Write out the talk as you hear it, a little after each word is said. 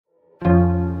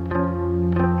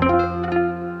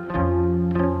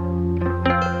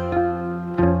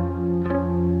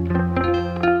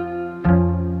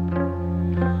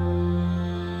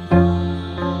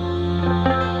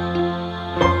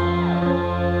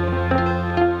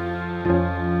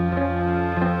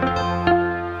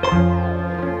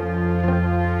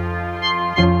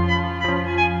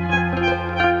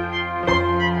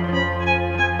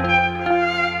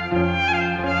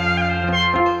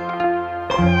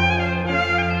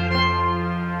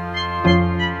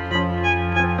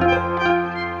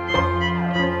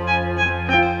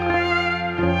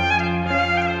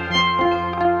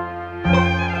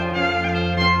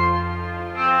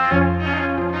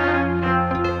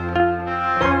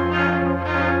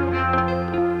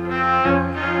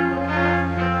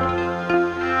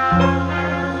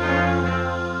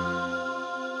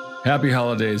Happy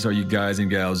holidays, all you guys and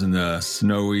gals in the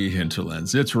snowy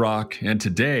hinterlands. It's Rock, and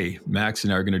today, Max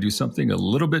and I are going to do something a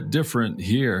little bit different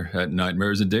here at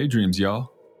Nightmares and Daydreams,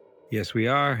 y'all. Yes, we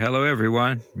are. Hello,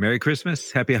 everyone. Merry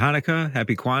Christmas, Happy Hanukkah,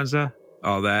 Happy Kwanzaa,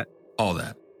 all that. All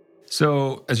that.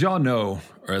 So, as y'all know,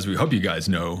 or as we hope you guys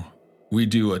know, we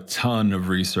do a ton of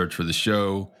research for the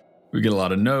show. We get a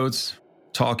lot of notes,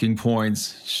 talking points,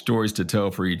 stories to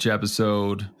tell for each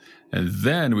episode. And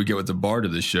then we get with the bard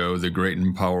of the show, the great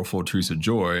and powerful Teresa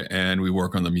Joy, and we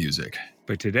work on the music.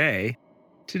 But today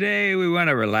we want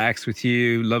to relax with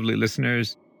you, lovely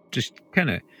listeners. Just kind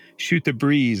of shoot the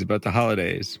breeze about the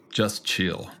holidays. Just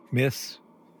chill. Myths,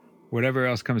 whatever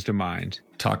else comes to mind.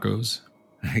 Tacos.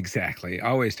 Exactly.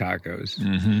 Always tacos.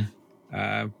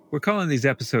 Mm-hmm. We're calling these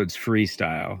episodes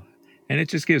freestyle, and it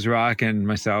just gives Rock and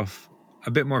myself a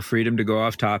bit more freedom to go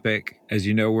off topic, as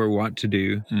you know we're wont to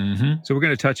do. Mm-hmm. So we're going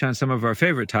to touch on some of our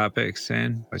favorite topics,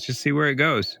 and let's just see where it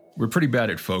goes. We're pretty bad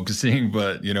at focusing,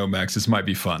 but, Max, this might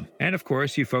be fun. And of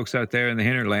course, you folks out there in the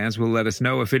hinterlands will let us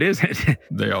know if it isn't.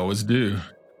 They always do.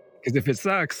 Because if it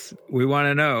sucks, we want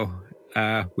to know.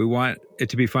 We want it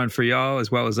to be fun for y'all as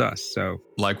well as us. So,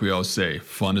 like we always say,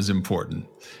 fun is important.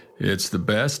 It's the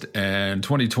best, and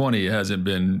 2020 hasn't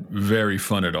been very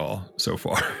fun at all so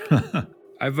far.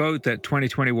 I vote that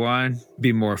 2021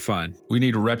 be more fun. We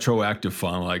need retroactive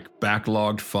fun, like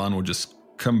backlogged fun will just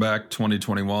come back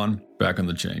 2021, back on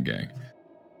the chain gang.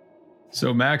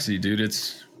 So Maxie, dude,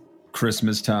 it's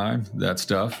Christmas time, that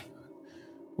stuff.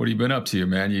 What have you been up to,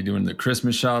 man? You doing the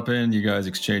Christmas shopping? You guys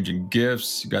exchanging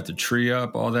gifts? You got the tree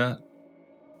up, all that?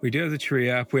 We do have the tree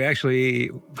up. We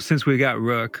actually, since we got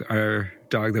Rook, our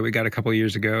dog that we got a couple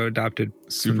years ago, adopted.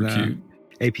 Super cute.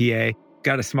 APA.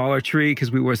 Got a smaller tree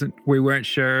because we weren't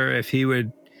sure if he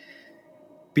would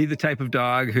be the type of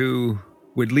dog who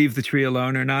would leave the tree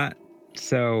alone or not.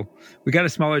 So we got a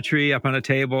smaller tree up on a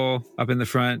table up in the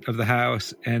front of the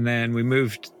house, and then we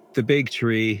moved the big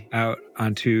tree out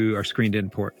onto our screened-in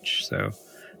porch. So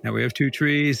now we have two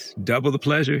trees, double the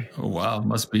pleasure. Oh, wow.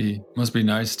 Must be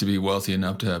nice to be wealthy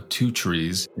enough to have two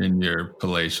trees in your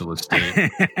palatial estate.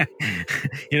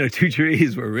 Two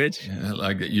trees, we're rich.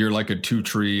 Yeah, you're like a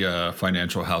two-tree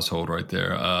financial household right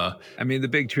there. The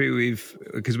big tree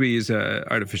because we use an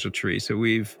artificial tree, so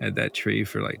we've had that tree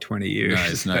for like 20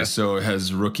 years. Nice. So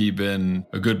has Rookie been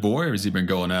a good boy, or has he been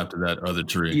going after that other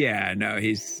tree? Yeah, no,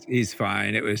 he's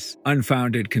fine. It was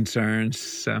unfounded concerns,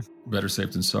 so. Better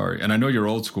safe than sorry. And I know you're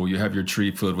old school. You have your tree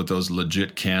filled with those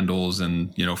legit candles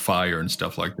and, fire and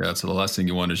stuff like that. So the last thing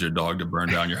you want is your dog to burn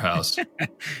down your house.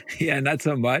 Yeah, not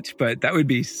so much, but that would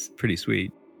be pretty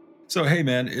sweet. So, hey,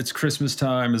 man, it's Christmas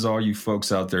time, as all you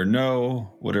folks out there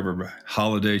know, whatever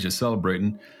holidays you're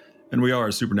celebrating. And we are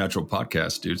a supernatural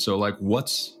podcast, dude. So,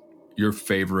 what's your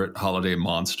favorite holiday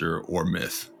monster or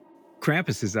myth?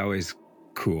 Krampus is always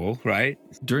cool, right?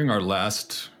 During our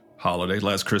last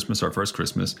Christmas, our first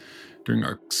Christmas, during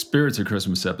our Spirits of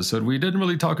Christmas episode, we didn't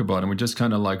really talk about him. We just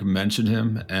kind of mentioned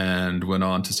him and went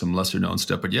on to some lesser known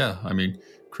stuff. But yeah,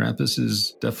 Krampus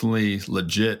is definitely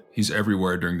legit. He's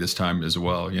everywhere during this time as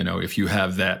well. If you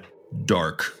have that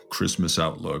dark Christmas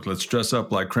outlook, let's dress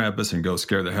up like Krampus and go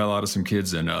scare the hell out of some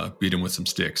kids and beat them with some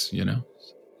sticks,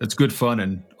 It's good fun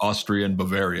in Austria and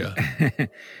Bavaria.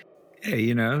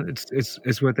 Hey,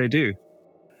 it's what they do.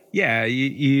 Yeah,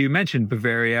 you mentioned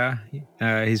Bavaria.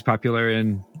 He's popular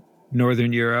in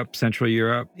Northern Europe, Central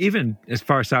Europe, even as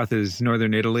far south as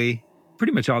Northern Italy,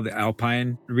 pretty much all the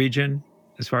Alpine region,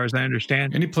 as far as I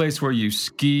understand. Any place where you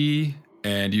ski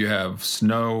and you have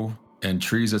snow and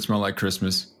trees that smell like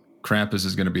Christmas, Krampus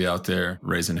is going to be out there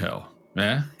raising hell.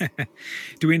 Yeah?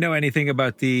 Do we know anything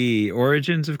about the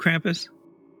origins of Krampus?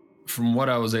 From what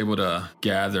I was able to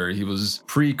gather, he was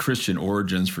pre-Christian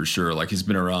origins for sure. He's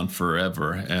been around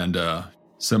forever. And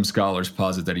some scholars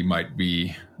posit that he might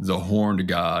be the horned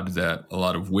god that a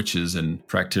lot of witches and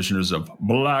practitioners of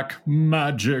black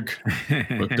magic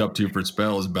looked up to for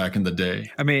spells back in the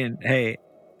day. Hey,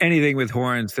 anything with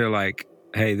horns, they're like,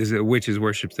 hey, this is witches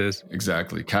worship this.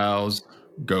 Exactly. Cows,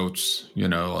 goats,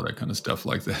 all that kind of stuff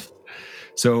like that.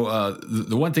 So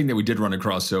the one thing that we did run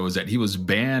across, though, is that he was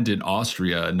banned in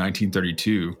Austria in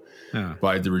 1932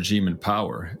 by the regime in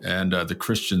power and the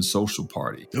Christian Social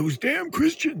Party. Those damn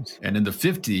Christians. And in the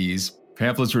 50s,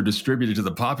 pamphlets were distributed to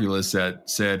the populace that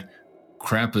said,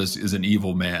 Krampus is an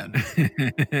evil man.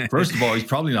 First of all, he's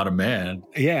probably not a man.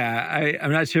 Yeah,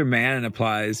 I'm not sure man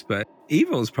applies, but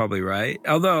evil is probably right.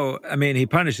 Although, he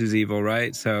punishes evil,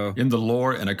 right? So in the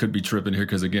lore, and I could be tripping here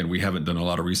because, again, we haven't done a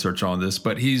lot of research on this,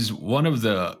 but he's one of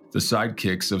the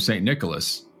sidekicks of St.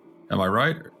 Nicholas. Am I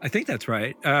right? I think that's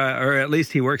right. Or at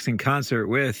least he works in concert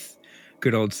with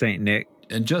good old St. Nick.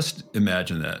 And just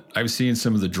imagine that. I've seen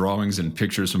some of the drawings and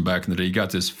pictures from back in the day. You got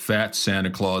this fat Santa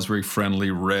Claus, very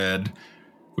friendly, red,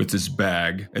 with this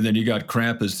bag. And then you got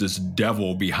Krampus, this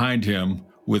devil behind him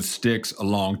with sticks, a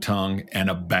long tongue, and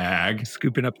a bag.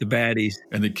 Scooping up the baddies.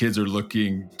 And the kids are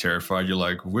looking terrified. You're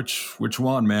like, which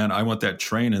one, man? I want that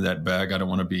train in that bag. I don't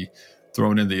want to be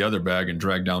thrown in the other bag and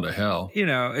dragged down to hell. You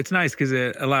know, it's nice because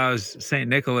it allows St.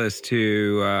 Nicholas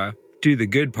to do the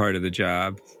good part of the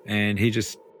job, and he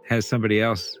just has somebody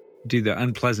else do the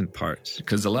unpleasant parts.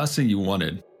 Because the last thing you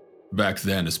wanted, back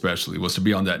then especially, was to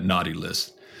be on that naughty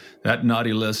list. That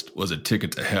naughty list was a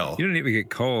ticket to hell. You don't even get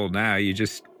cold now. You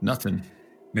just... Nothing.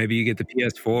 Maybe you get the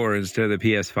PS4 instead of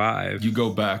the PS5. You go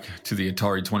back to the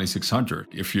Atari 2600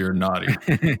 if you're naughty.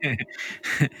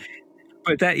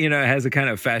 But that, you know, has a kind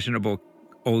of fashionable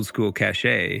old school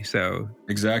cachet, so...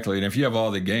 Exactly. And if you have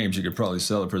all the games, you could probably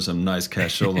sell it for some nice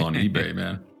cashola on eBay,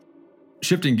 man.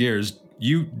 Shifting gears,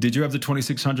 did you have the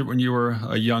 2600 when you were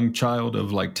a young child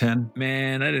of like 10?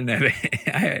 Man, I didn't have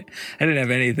I didn't have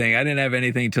anything. I didn't have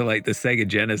anything till like the Sega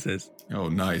Genesis. Oh,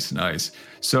 nice.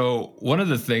 So one of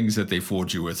the things that they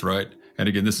fooled you with, right? And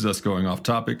again, this is us going off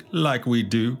topic like we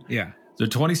do. Yeah. The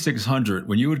 2600,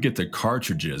 when you would get the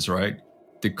cartridges, right?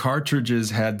 The cartridges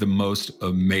had the most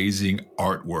amazing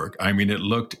artwork. I mean, it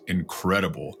looked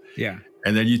incredible. Yeah.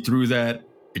 And then you threw that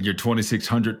in your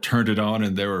 2600, turned it on,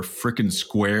 and there were freaking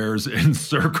squares and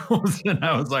circles. And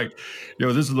I was like,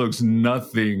 this looks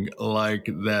nothing like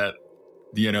that,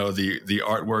 the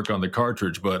artwork on the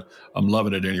cartridge, but I'm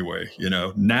loving it anyway.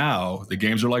 Now the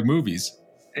games are like movies.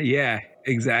 Yeah,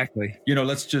 exactly.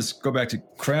 Let's just go back to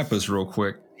Krampus real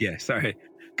quick. Yeah, sorry.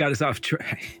 Got us off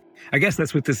track. I guess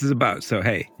that's what this is about, so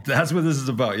hey. That's what this is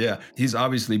about, yeah. He's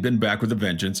obviously been back with a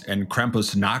vengeance, and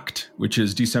Krampusnacht, which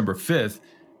is December 5th,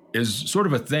 is sort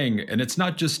of a thing. And it's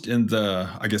not just in the,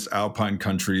 I guess, Alpine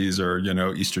countries or,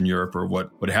 Eastern Europe or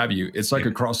what have you. It's like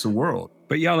across the world.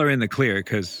 But y'all are in the clear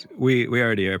because we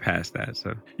already are past that,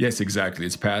 so. Yes, exactly.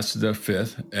 It's past the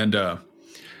 5th. And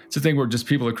it's a thing where just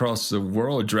people across the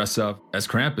world dress up as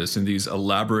Krampus in these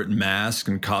elaborate masks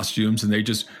and costumes, and they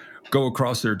just go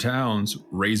across their towns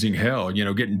raising hell,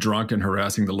 getting drunk and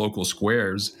harassing the local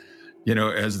squares,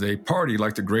 as they party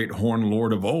like the great horn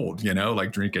lord of old,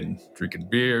 like drinking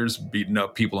beers, beating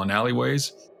up people in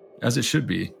alleyways, as it should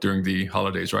be during the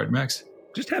holidays, right, Max?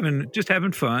 Just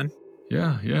having fun.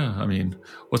 Yeah. I mean,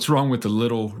 what's wrong with the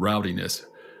little rowdiness?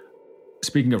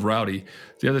 Speaking of rowdy,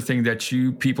 the other thing that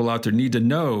you people out there need to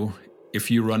know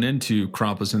if you run into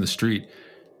Krampus in the street,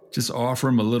 just offer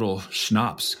him a little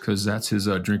schnapps, because that's his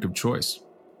drink of choice,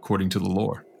 according to the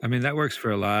lore. I mean, that works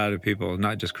for a lot of people,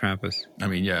 not just Krampus. I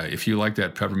mean, yeah, if you like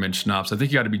that peppermint schnapps, I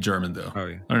think you got to be German, though. Oh,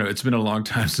 yeah. I don't know. It's been a long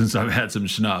time since I've had some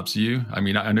schnapps. You? I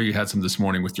mean, I know you had some this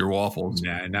morning with your waffles.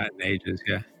 Nah, not in ages,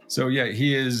 yeah. So, yeah,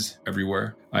 he is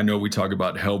everywhere. I know we talk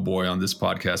about Hellboy on this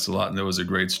podcast a lot, and there was a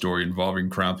great story involving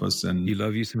Krampus. And you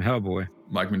love you some Hellboy.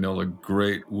 Mike Mignola,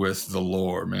 great with the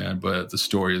lore, man. But the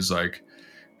story is like,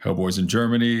 Hellboy's in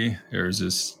Germany. There's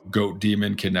this goat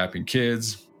demon kidnapping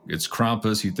kids. It's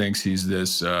Krampus. He thinks he's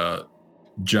this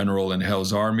general in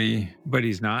Hell's army. But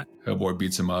he's not. Hellboy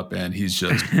beats him up, and he's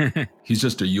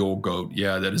just a Yule goat.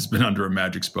 Yeah, that has been under a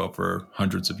magic spell for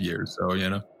hundreds of years. So,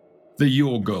 the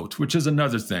Yule goat, which is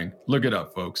another thing. Look it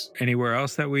up, folks. Anywhere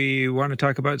else that we want to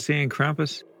talk about seeing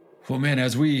Krampus? Well, man,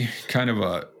 as we kind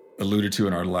of alluded to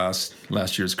in our last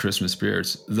year's Christmas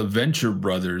spirits, the Venture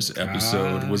Brothers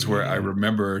episode was where I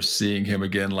remember seeing him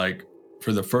again, like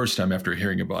for the first time after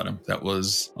hearing about him. That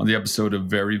was on the episode of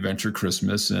Very Venture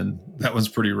Christmas, and that was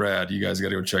pretty rad. You guys got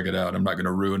to go check it out. I'm not going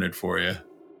to ruin it for you.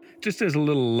 Just as a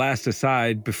little last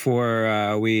aside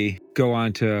before we go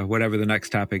on to whatever the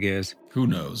next topic is. Who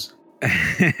knows?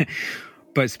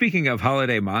 But speaking of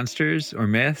holiday monsters or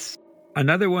myths,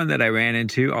 another one that I ran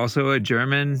into, also a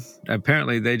German,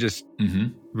 apparently they just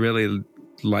really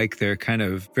like their kind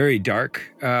of very dark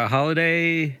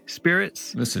holiday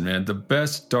spirits. Listen, man, the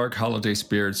best dark holiday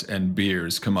spirits and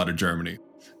beers come out of Germany.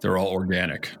 They're all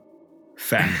organic.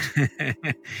 Fact.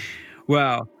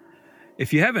 Well,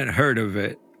 if you haven't heard of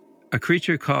it, a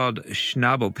creature called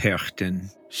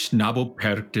Schnabelperchten.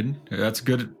 Schnabelperchten. That's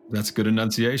good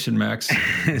enunciation, Max.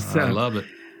 So, I love it.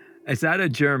 It's out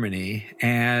of Germany,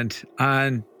 and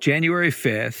on January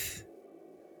 5th,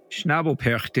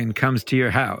 Schnabelperchten comes to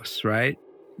your house, right?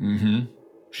 Mm-hmm.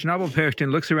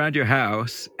 Schnabelperchten looks around your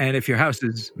house, and if your house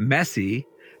is messy,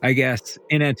 I guess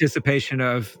in anticipation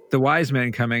of the wise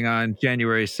men coming on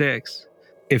January 6th,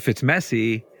 if it's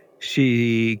messy,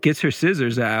 she gets her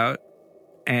scissors out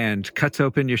and cuts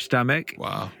open your stomach.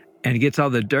 Wow. And gets all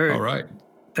the dirt all right.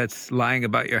 that's lying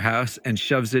about your house and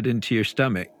shoves it into your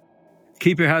stomach.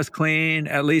 keep your house clean,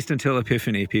 at least until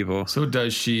Epiphany, people. So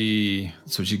she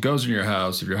goes in your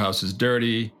house. If your house is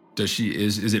dirty,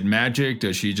 is it magic?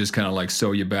 Does she just kind of like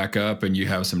sew you back up and you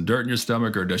have some dirt in your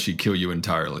stomach, or does she kill you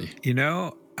entirely?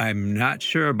 I'm not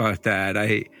sure about that.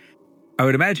 I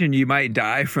would imagine you might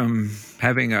die from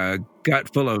having a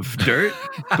gut full of dirt,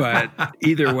 but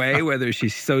either way, whether she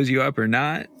sews you up or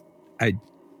not, I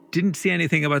didn't see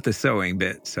anything about the sewing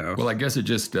bit. So, well, I guess it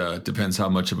just depends how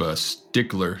much of a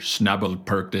stickler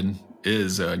Schnabelperkten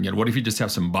is. What if you just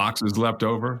have some boxes left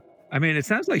over? I mean, it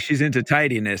sounds like she's into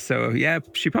tidiness. So, yeah,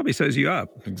 she probably sews you up.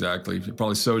 Exactly. She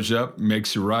probably sews you up,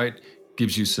 makes you right,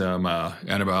 gives you some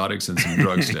antibiotics and some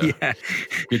drugs to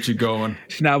get you going.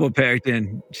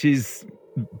 Schnabelperkten, she's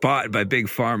bought by Big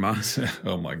Pharma.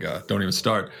 Oh, my God. Don't even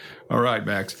start. All right,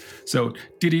 Max. So,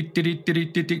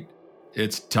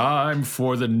 it's time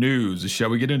for the news. Shall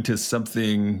we get into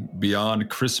something beyond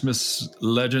Christmas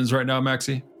legends right now,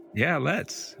 Maxie? Yeah,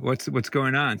 let's. What's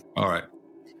going on? All right.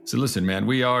 So listen, man,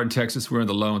 we are in Texas. We're in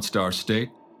the Lone Star State.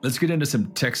 Let's get into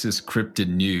some Texas cryptid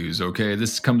news, okay?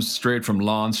 This comes straight from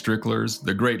Lon Strickler's,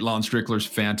 the great Lon Strickler's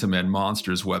Phantom and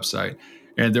Monsters website.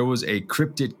 And there was a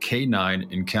cryptid canine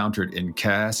encountered in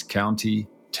Cass County,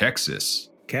 Texas.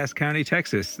 Cass County,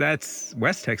 Texas. That's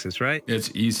West Texas, right?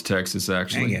 It's East Texas,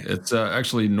 actually. Dang it. It's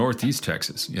actually Northeast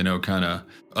Texas, kind of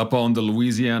up on the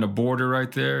Louisiana border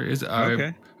right there. Okay.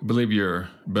 I believe your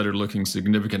better looking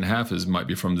significant half might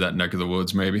be from that neck of the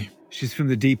woods, maybe. She's from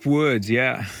the deep woods,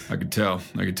 yeah. I could tell.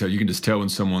 You can just tell when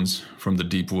someone's from the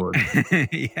deep wood.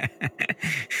 Yeah.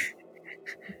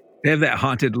 They have that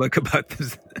haunted look about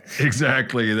this.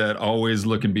 Exactly, that always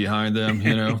looking behind them,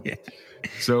 Yeah.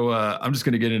 So I'm just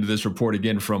going to get into this report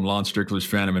again from Lon Strickler's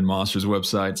Phantom and Monsters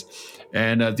websites.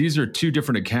 And these are two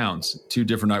different accounts, two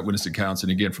different eyewitness accounts,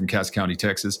 and again from Cass County,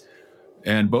 Texas.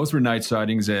 And both were night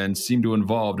sightings and seem to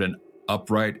involve an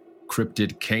upright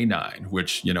cryptid canine,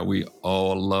 which, we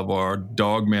all love our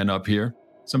dog man up here.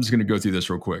 So I'm just going to go through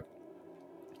this real quick.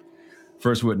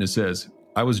 First witness says,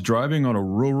 I was driving on a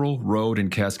rural road in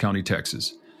Cass County,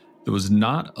 Texas. There was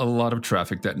not a lot of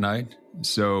traffic that night,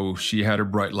 so she had her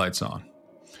bright lights on.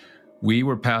 We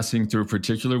were passing through a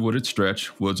particular wooded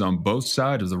stretch, woods on both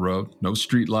sides of the road, no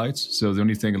street lights, so the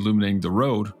only thing illuminating the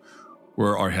road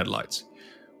were our headlights.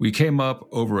 We came up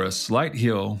over a slight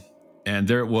hill, and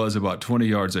there it was about 20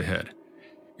 yards ahead.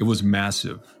 It was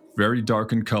massive, very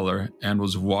dark in color, and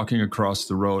was walking across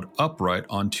the road upright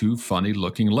on two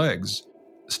funny-looking legs.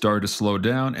 It started to slow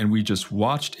down, and we just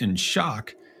watched in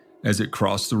shock as it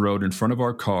crossed the road in front of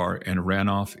our car and ran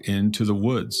off into the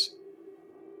woods.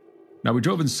 Now, we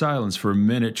drove in silence for a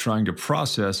minute trying to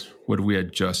process what we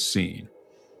had just seen.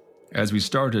 As we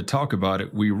started to talk about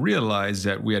it, we realized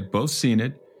that we had both seen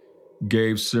it,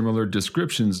 gave similar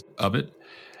descriptions of it.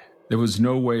 There was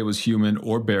no way it was human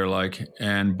or bear-like,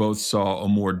 and both saw a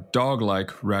more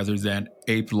dog-like rather than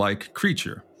ape-like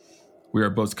creature. We are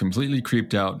both completely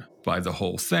creeped out by the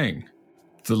whole thing.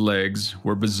 The legs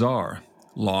were bizarre,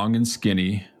 long and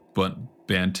skinny, but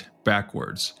bent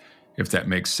backwards, if that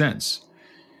makes sense.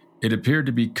 It appeared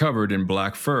to be covered in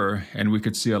black fur, and we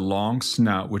could see a long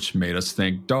snout which made us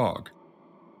think dog.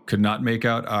 Could not make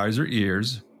out eyes or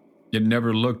ears. It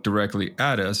never looked directly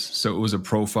at us, so it was a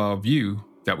profile view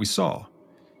that we saw.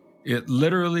 It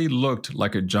literally looked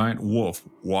like a giant wolf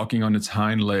walking on its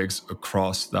hind legs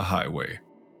across the highway.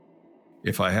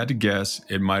 If I had to guess,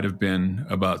 it might have been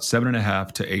about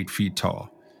 7.5 to 8 feet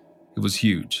tall. It was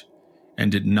huge,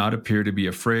 and did not appear to be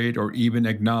afraid or even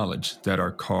acknowledge that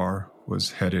our car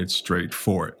was headed straight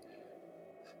for it.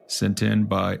 Sent in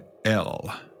by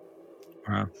L.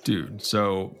 Wow. Dude,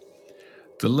 so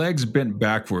the legs bent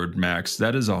backward, Max,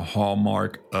 that is a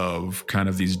hallmark of kind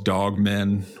of these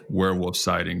dogmen werewolf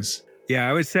sightings. Yeah,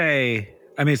 I would say,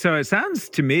 so it sounds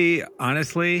to me,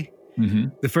 honestly,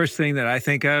 the first thing that I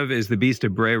think of is the Beast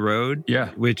of Bray Road. Yeah.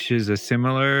 Which is a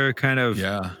similar kind of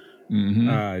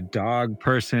dog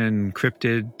person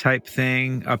cryptid type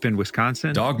thing up in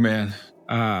Wisconsin. Dogman.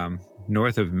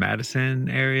 North of Madison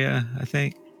area, I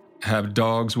think. Have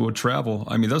dogs will travel.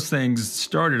 Those things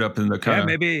started up in the kind of...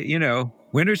 Yeah, maybe,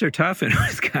 winters are tough in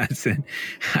Wisconsin.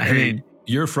 I mean...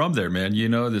 You're from there, man.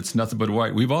 That's nothing but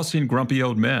white. We've all seen grumpy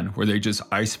old men where they just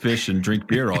ice fish and drink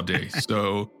beer all day.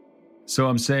 So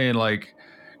I'm saying, like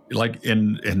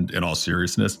in all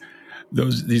seriousness,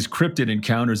 these cryptid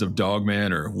encounters of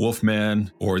dogman or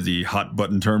wolfman, or the hot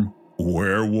button term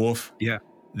werewolf. Yeah.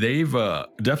 They've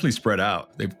definitely spread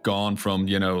out. They've gone from,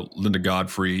 Linda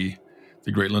Godfrey,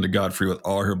 the great Linda Godfrey with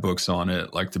all her books on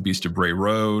it, like The Beast of Bray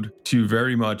Road, to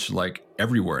very much like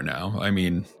everywhere now. I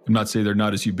mean, I'm not saying they're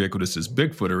not as ubiquitous as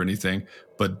Bigfoot or anything,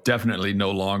 but definitely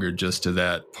no longer just to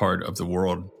that part of the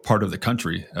world, part of the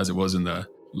country, as it was in the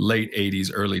late 80s,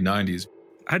 early 90s.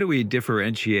 How do we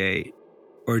differentiate,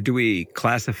 or do we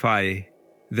classify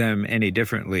them any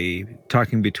differently,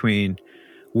 talking between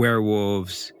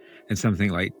werewolves and something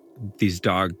like these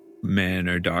dog men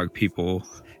or dog people?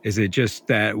 Is it just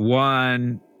that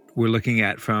one we're looking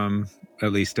at from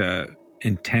at least a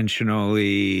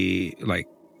intentionally, like,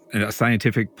 a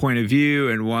scientific point of view,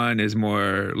 and one is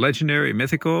more legendary,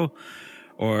 mythical?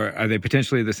 Or are they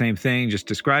potentially the same thing, just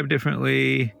described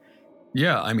differently?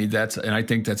 Yeah, I mean, and I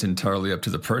think that's entirely up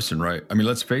to the person, right? I mean,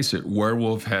 let's face it,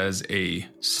 werewolf has a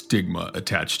stigma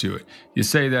attached to it. You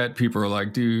say that, people are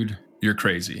like, dude, you're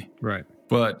crazy. Right.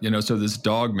 But, so this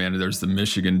dog man, there's the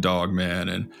Michigan dog man,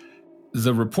 and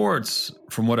the reports,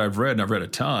 from what I've read, and I've read a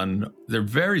ton, they're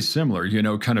very similar,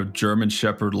 kind of German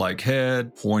Shepherd-like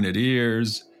head, pointed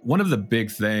ears. One of the big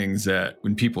things that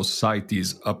when people cite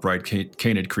these upright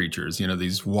canid creatures,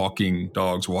 these walking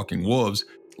dogs, walking wolves,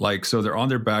 so they're on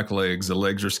their back legs, the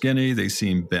legs are skinny, they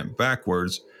seem bent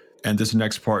backwards, and this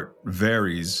next part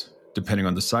varies depending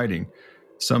on the sighting.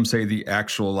 Some say the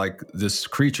actual, this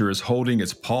creature is holding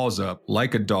its paws up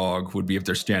like a dog would be if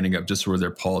they're standing up, just where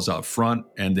their paws out front,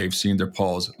 and they've seen their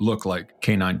paws look like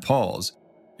canine paws.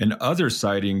 In other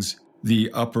sightings,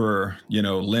 the upper,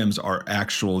 limbs are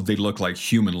they look like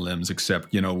human limbs,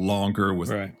 except, longer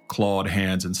with clawed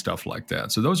hands and stuff like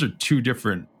that. So those are two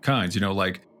different kinds,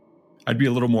 I'd be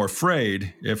a little more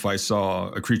afraid if I saw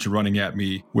a creature running at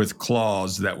me with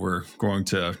claws that were going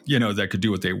to, that could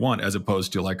do what they want, as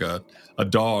opposed to like a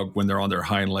dog when they're on their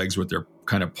hind legs with their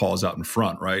kind of paws out in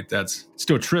front, right? That's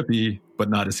still trippy, but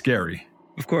not as scary.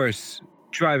 Of course,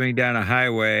 driving down a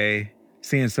highway,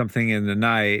 seeing something in the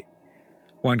night,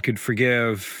 one could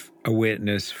forgive a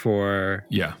witness for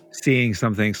seeing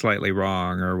something slightly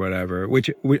wrong or whatever,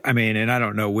 and I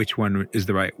don't know which one is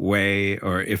the right way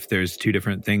or if there's two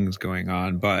different things going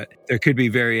on, but there could be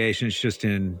variations just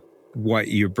in what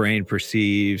your brain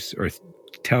perceives or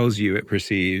tells you it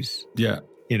perceives. Yeah.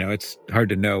 It's hard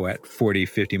to know at 40,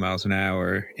 50 miles an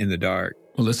hour in the dark.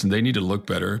 Well, listen, they need to look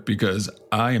better, because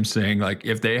I am saying,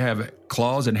 if they have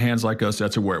claws and hands like us,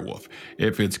 that's a werewolf.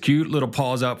 If it's cute little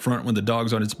paws out front when the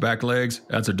dog's on its back legs,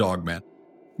 that's a dog man.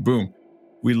 Boom.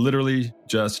 We literally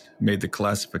just made the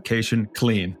classification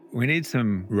clean. We need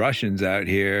some Russians out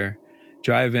here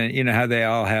driving, how they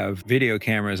all have video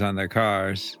cameras on their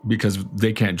cars. Because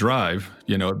they can't drive,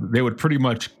 they would pretty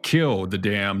much kill the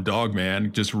damn dog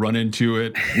man, just run into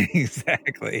it.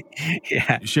 Exactly.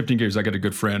 Yeah. Shifting gears, I got a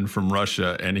good friend from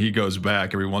Russia, and he goes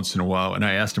back every once in a while, and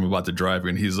I asked him about the driving,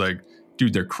 and he's like,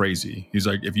 dude, they're crazy. He's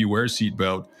like, if you wear a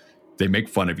seatbelt, they make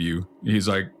fun of you. He's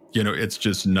like, it's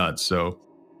just nuts. So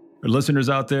listeners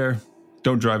out there,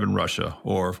 don't drive in Russia,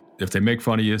 or if they make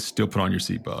fun of you, still put on your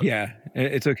seatbelt. Yeah,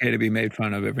 it's okay to be made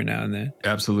fun of every now and then.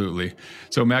 Absolutely.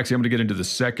 So, Maxie, I'm going to get into the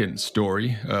second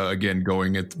story, again,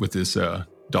 going with this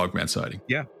dogman sighting.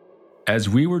 Yeah. As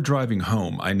we were driving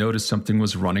home, I noticed something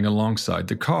was running alongside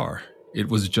the car. It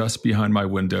was just behind my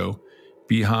window,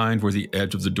 behind where the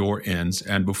edge of the door ends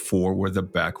and before where the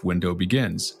back window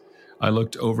begins. I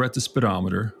looked over at the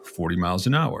speedometer, 40 miles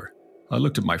an hour. I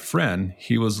looked at my friend.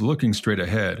 He was looking straight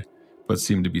ahead, but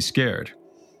seemed to be scared.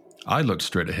 I looked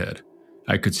straight ahead.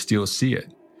 I could still see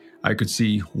it. I could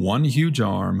see one huge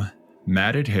arm,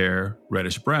 matted hair,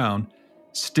 reddish brown,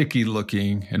 sticky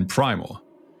looking, and primal.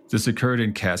 This occurred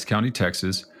in Cass County,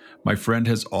 Texas. My friend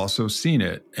has also seen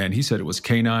it, and he said it was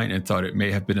canine and thought it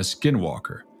may have been a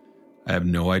skinwalker. I have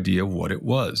no idea what it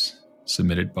was.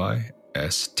 Submitted by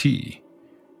ST.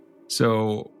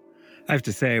 So, I have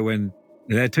to say, when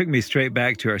that took me straight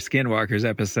back to our Skinwalkers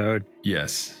episode.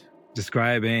 Yes.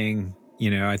 Describing,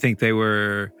 I think they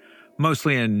were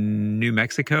mostly in New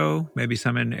Mexico, maybe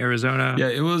some in Arizona. Yeah,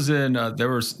 it was in, there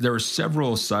were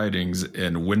several sightings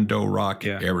in Window Rock,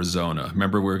 Arizona.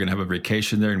 Remember, we were going to have a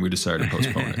vacation there and we decided to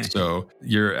postpone it. So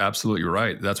you're absolutely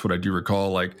right. That's what I do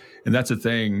recall. And that's the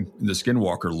thing in the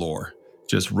Skinwalker lore.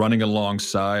 Just running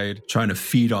alongside, trying to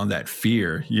feed on that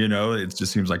fear, it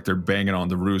just seems like they're banging on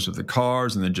the roofs of the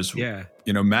cars and then just,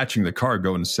 matching the car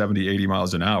going 70, 80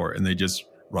 miles an hour, and they just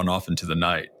run off into the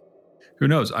night. Who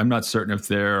knows? I'm not certain if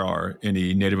there are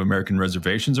any Native American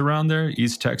reservations around there.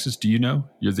 East Texas, do you know?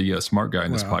 You're the smart guy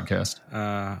in this podcast.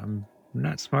 I'm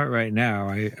not smart right now.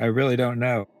 I really don't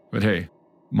know. But hey,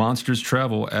 monsters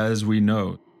travel, as we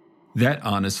know. That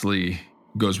honestly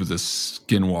goes with the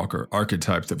skinwalker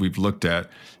archetype that we've looked at,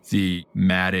 the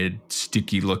matted,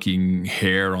 sticky-looking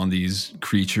hair on these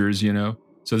creatures,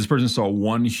 So this person saw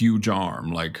one huge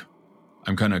arm,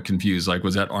 I'm kind of confused. Like,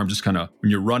 was that arm just kind of, when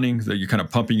you're running, that you're kind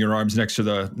of pumping your arms next to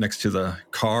the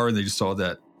car, and they just saw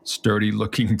that sturdy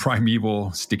looking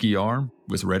primeval sticky arm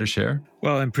with reddish hair?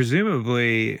 Well, and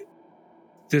presumably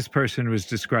this person was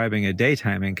describing a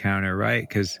daytime encounter, right?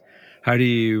 Because how do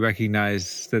you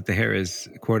recognize that the hair is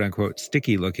quote unquote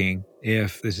sticky looking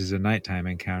if this is a nighttime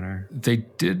encounter? They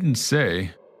didn't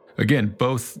say. Again,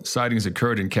 both sightings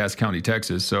occurred in Cass County,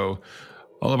 Texas. So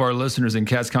all of our listeners in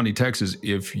Cass County, Texas,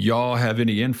 if y'all have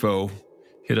any info,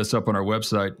 hit us up on our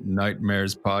website,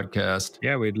 Nightmares Podcast.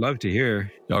 Yeah, we'd love to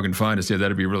hear. Y'all can find us. Yeah,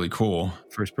 that'd be really cool.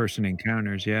 First person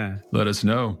encounters, yeah. Let us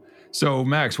know. So,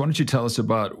 Max, why don't you tell us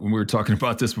about, when we were talking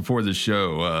about this before the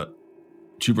show,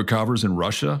 chupacabras in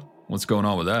Russia? What's going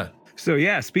on with that? So,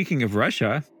 yeah, speaking of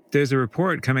Russia, there's a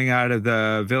report coming out of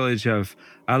the village of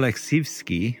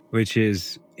Alexeyevsky, which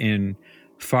is in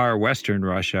far western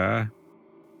Russia.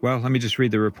 Well, let me just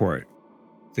read the report.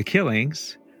 The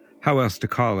killings, how else to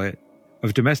call it,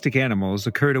 of domestic animals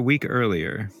occurred a week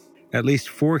earlier. At least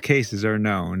 4 cases are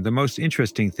known. The most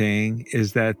interesting thing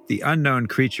is that the unknown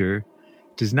creature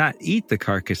does not eat the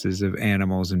carcasses of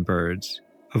animals and birds.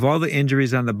 Of all the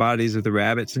injuries on the bodies of the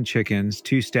rabbits and chickens,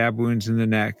 2 stab wounds in the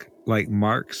neck, like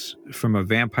marks from a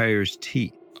vampire's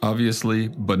teeth. Obviously,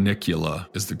 Bunnicula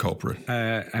is the culprit.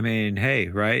 I mean, hey,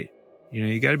 right? You know,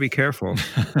 you got to be careful.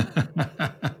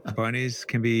 Bunnies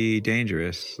can be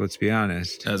dangerous, let's be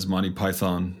honest. As Monty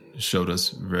Python showed us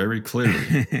very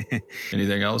clearly.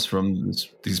 Anything else from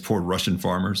these poor Russian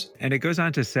farmers? And it goes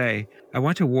on to say, I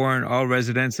want to warn all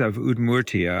residents of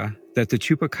Udmurtia that the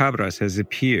chupacabras has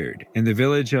appeared. In the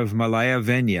village of Malaya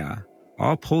Venya,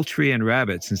 all poultry and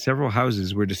rabbits in several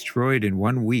houses were destroyed in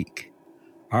 1 week.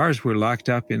 Ours were locked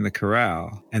up in the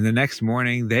corral, and the next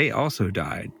morning they also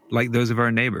died, like those of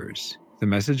our neighbors. The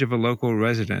message of a local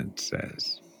resident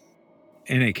says.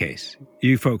 In any case,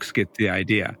 you folks get the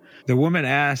idea. The woman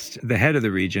asked the head of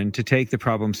the region to take the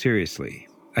problem seriously.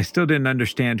 I still didn't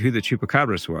understand who the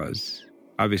chupacabras was.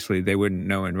 Obviously, they wouldn't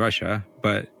know in Russia,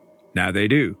 but now they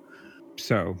do.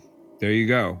 So, there you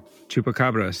go.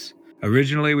 Chupacabras.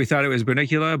 Originally, we thought it was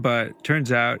Bunnicula, but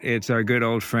turns out it's our good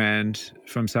old friend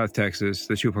from South Texas,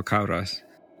 the chupacabras.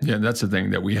 Yeah, that's the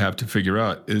thing that we have to figure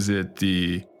out. Is it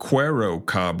the Cuero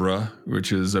Cabra,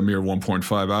 which is a mere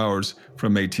 1.5 hours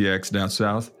from ATX down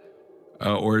south?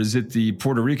 Or is it the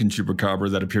Puerto Rican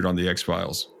chupacabra that appeared on the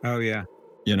X-Files? Oh, yeah.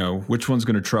 You know, which one's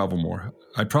going to travel more?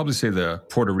 I'd probably say the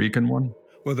Puerto Rican one.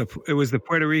 Well, it was the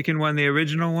Puerto Rican one, the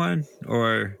original one,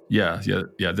 or? Yeah.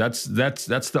 That's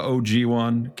the OG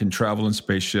one. Can travel in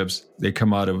spaceships. They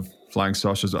come out of flying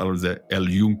saucers out of the El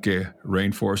Yunque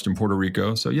rainforest in Puerto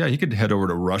Rico. So yeah, he could head over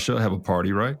to Russia, have a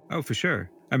party, right? Oh, for sure.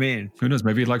 I mean, who knows?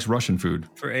 Maybe he likes Russian food.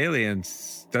 For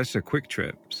aliens, that's a quick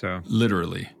trip. So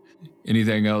literally.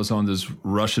 Anything else on this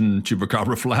Russian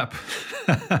chupacabra flap?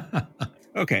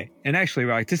 Okay. And actually,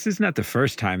 Rock, this is not the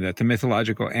first time that the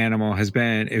mythological animal has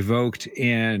been evoked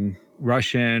in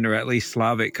Russian or at least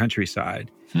Slavic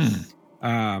countryside.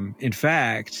 In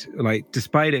fact, like,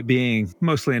 despite it being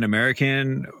mostly an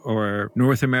American or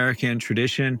North American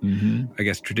tradition, I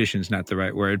guess tradition's not the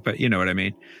right word, but you know what I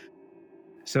mean.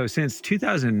 So since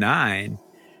 2009,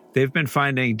 they've been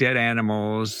finding dead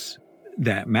animals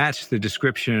that match the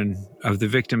description of the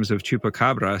victims of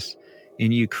chupacabras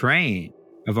in Ukraine,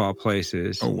 of all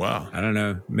places. Oh, wow. I don't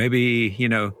know. Maybe,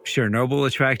 Chernobyl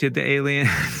attracted the aliens.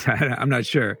 I'm not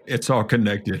sure. It's all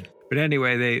connected. But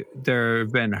anyway, there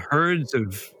have been herds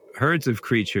of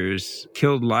creatures,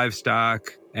 killed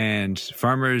livestock, and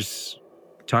farmers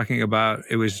talking about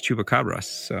it was chupacabras.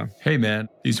 So hey, man,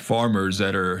 these farmers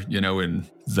that are, in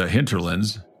the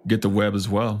hinterlands get the web as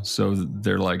well. So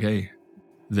they're like, hey,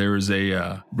 there's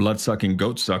a blood-sucking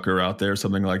goat sucker out there,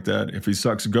 something like that. If he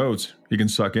sucks goats, he can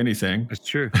suck anything. That's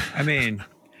true. I mean,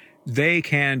 they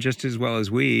can just as well as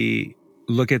we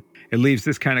look at, it leaves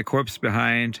this kind of corpse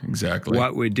behind. Exactly.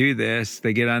 What would do this?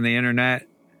 They get on the internet,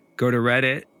 go to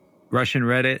Reddit, Russian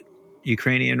Reddit,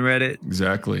 Ukrainian Reddit.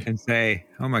 Exactly. And say,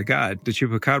 oh my God, the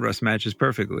chupacabras matches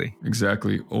perfectly.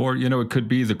 Exactly. Or, it could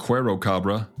be the Cuero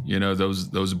Cabra,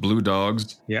 those blue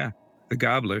dogs. Yeah. The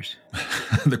gobblers.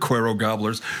 The Cuero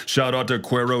gobblers. Shout out to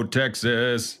Cuero,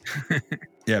 Texas.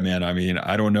 Yeah, man. I mean,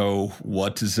 I don't know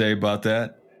what to say about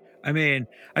that. I mean,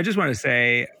 I just want to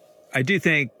say, I do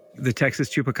think the Texas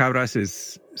chupacabras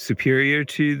is superior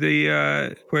to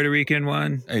the Puerto Rican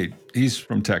one. Hey, he's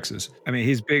from Texas. I mean,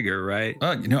 he's bigger, right?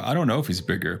 I don't know if he's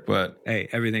bigger, but... Hey,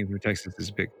 everything from Texas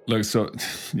is big. Look,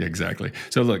 yeah, exactly.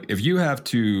 So look, if you have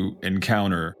to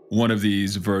encounter one of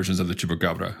these versions of the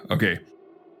chupacabra, okay,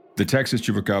 the Texas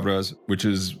chupacabras, which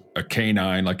is a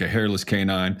canine, like a hairless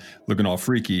canine, looking all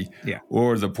freaky. Yeah.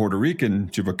 Or the Puerto Rican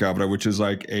chupacabra, which is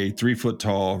like a 3-foot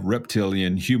tall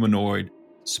reptilian humanoid,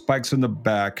 spikes in the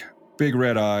back, big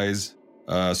red eyes.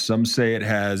 Some say it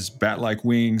has bat-like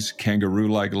wings,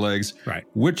 kangaroo-like legs. Right.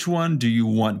 Which one do you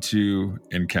want to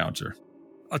encounter?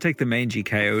 I'll take the mangy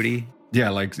coyote. Yeah,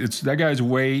 like that guy's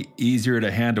way easier to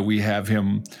handle. We have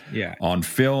him on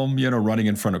film, running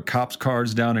in front of cops'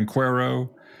 cars down in Cuero.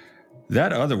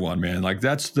 That other one, man, like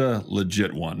that's the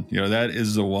legit one. That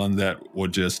is the one that will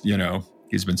just,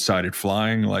 he's been sighted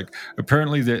flying. Like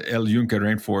apparently the El Yunque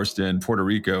rainforest in Puerto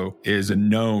Rico is a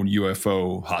known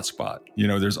UFO hotspot.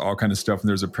 There's all kind of stuff, and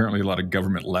there's apparently a lot of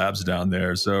government labs down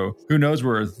there. So who knows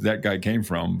where that guy came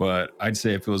from? But I'd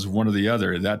say if it was one or the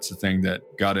other, that's the thing that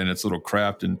got in its little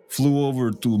craft and flew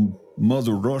over to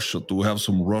Mother Russia to have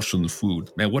some Russian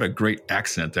food. Man, what a great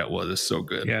accent that was. It's so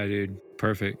good. Yeah, dude.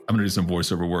 Perfect. I'm going to do some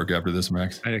voiceover work after this,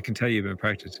 Max. I can tell you've been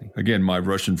practicing. Again, my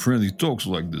Russian friend, he talks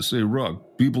like this. Hey,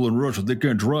 Rock, people in Russia, they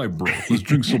can't drive, bro. Let's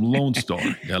drink some Lone Star.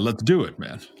 Yeah, let's do it,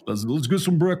 man. Let's get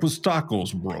some breakfast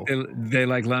tacos, bro. They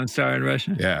like Lone Star in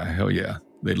Russia? Yeah, hell yeah.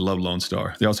 They love Lone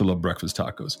Star. They also love breakfast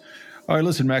tacos. All right,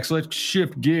 listen, Max, let's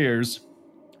shift gears.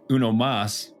 Uno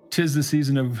mas. 'Tis the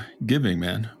season of giving,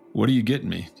 man. What are you getting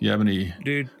me? Do you have any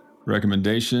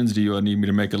recommendations? Do you need me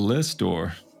to make a list,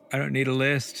 or? I don't need a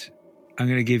list. I'm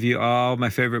going to give you all my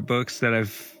favorite books that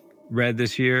I've read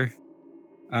this year.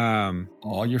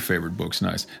 All your favorite books,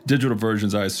 nice. Digital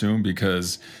versions, I assume,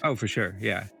 because... Oh, for sure,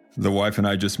 yeah. The wife and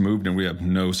I just moved, and we have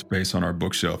no space on our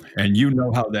bookshelf. And you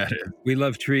know how that is. We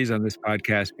love trees on this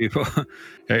podcast, people.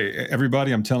 Hey,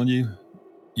 everybody, I'm telling you,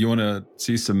 you want to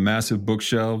see some massive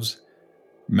bookshelves?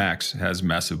 Max has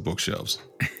massive bookshelves.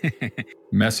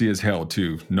 Messy as hell,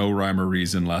 too. No rhyme or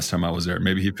reason last time I was there.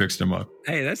 Maybe he fixed them up.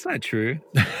 Hey, that's not true.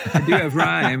 I do have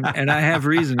rhyme, and I have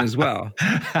reason as well.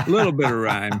 A little bit of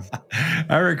rhyme.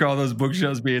 I recall those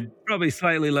bookshelves being... Probably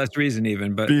slightly less reason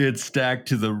even, but... being stacked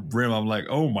to the rim. I'm like,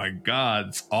 oh my God,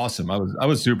 it's awesome. I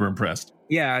was super impressed.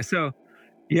 Yeah, so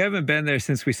you haven't been there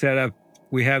since we set up.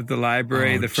 We have the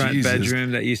library, the front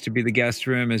bedroom that used to be the guest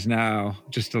room is now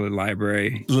just a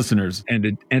library. Listeners.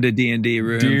 And a D&D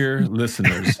room. Dear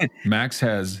listeners, Max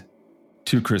has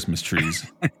 2 Christmas trees,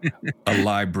 a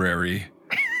library,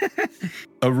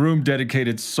 a room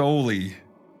dedicated solely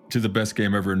to the best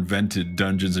game ever invented,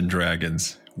 Dungeons and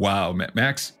Dragons. Wow,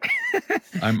 Max,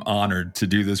 I'm honored to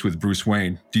do this with Bruce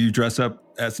Wayne. Do you dress up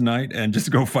at night and just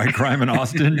go fight crime in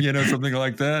Austin? Something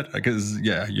like that? Because,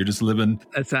 yeah, you're just living...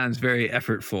 That sounds very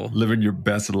effortful. Living your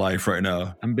best life right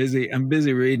now. I'm busy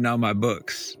reading all my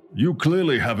books. You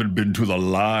clearly haven't been to the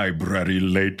library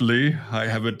lately. I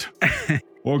haven't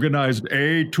organized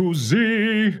A to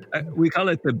Z. We call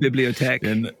it the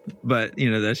bibliothèque, but,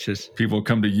 that's just... People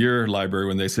come to your library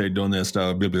when they say, ¿Dónde está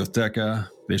la biblioteca?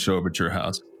 They show up at your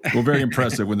house. Well, very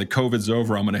impressive. When the COVID's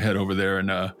over, I'm going to head over there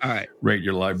and rate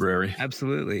your library.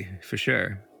 Absolutely, for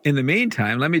sure. In the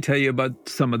meantime, let me tell you about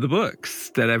some of the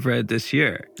books that I've read this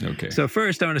year. Okay. So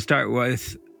first, I want to start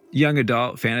with young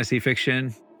adult fantasy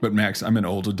fiction. But Max, I'm an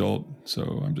old adult, so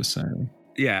I'm just saying.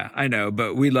 Yeah, I know,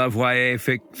 but we love YA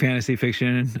fantasy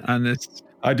fiction on this.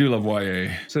 I do love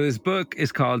YA. So this book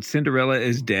is called Cinderella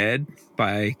is Dead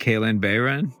by Kaylin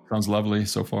Bayron. Sounds lovely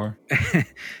so far.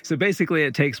 So basically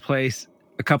it takes place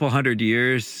a couple hundred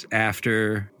years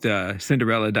after the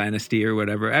Cinderella dynasty or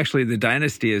whatever. Actually, the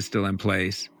dynasty is still in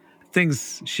place.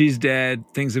 She's dead.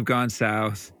 Things have gone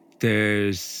south.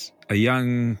 There's a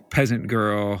young peasant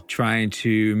girl trying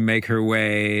to make her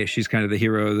way. She's kind of the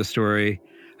hero of the story.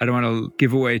 I don't want to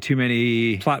give away too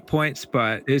many plot points,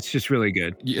 but it's just really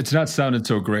good. It's not sounding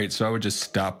so great, so I would just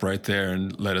stop right there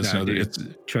and let us know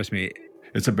that trust me,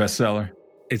 it's a bestseller.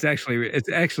 It's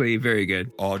actually very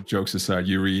good. All jokes aside,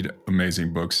 you read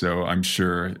amazing books, so I'm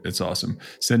sure it's awesome.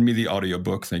 Send me the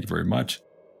audiobook. Thank you very much.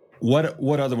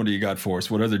 What other one do you got for us?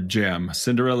 What other gem?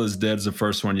 Cinderella's Dead is the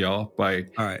first one, y'all, by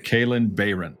Kaylin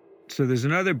Bayron. So there's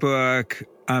another book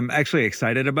I'm actually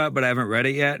excited about, but I haven't read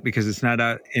it yet because it's not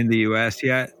out in the U.S.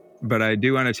 yet. But I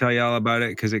do want to tell you all about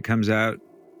it because it comes out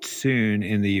soon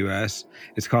in the U.S.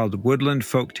 It's called Woodland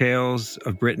Folktales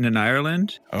of Britain and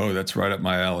Ireland. Oh, that's right up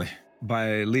my alley.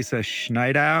 By Lisa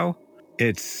Schneidow.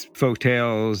 It's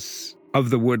folktales of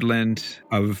the woodland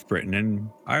of Britain and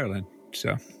Ireland.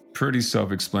 So pretty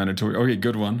self-explanatory. Okay,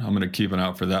 good one. I'm going to keep an eye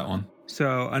out for that one.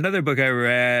 So another book I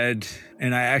read,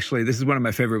 and this is one of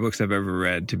my favorite books I've ever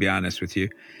read, to be honest with you.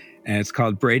 And it's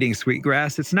called Braiding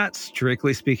Sweetgrass. It's not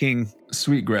strictly speaking...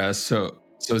 Sweetgrass. So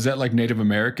is that like Native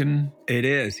American? It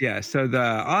is, yeah. So the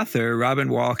author, Robin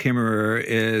Wall Kimmerer,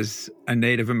 is a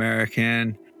Native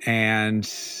American. And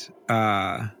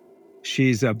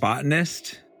She's a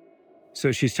botanist.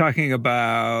 So she's talking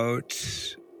about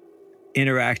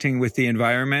interacting with the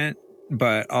environment,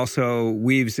 but also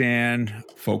weaves in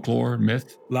Folklore,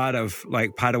 myth. a lot of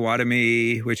like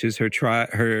Potawatomi, which is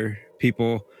her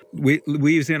people.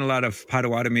 Weaves in a lot of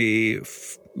Potawatomi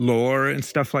lore and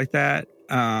stuff like that.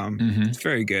 It's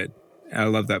very good. I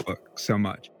love that book so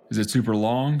much. Is it super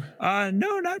long?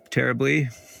 No, not terribly.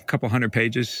 A couple 100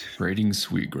 pages. Braiding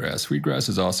Sweetgrass. Sweetgrass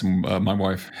is awesome. My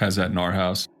wife has that in our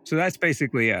house. So that's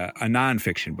basically a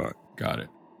nonfiction book. Got it.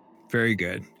 Very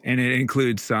good. And it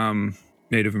includes some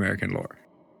Native American lore.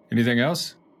 Anything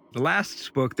else? The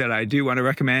last book that I do want to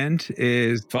recommend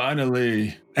is...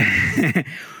 Finally.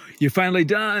 You're finally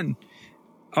done.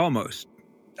 Almost.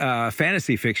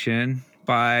 Fantasy fiction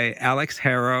by Alex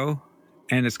Harrow,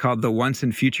 and it's called The Once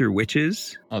and Future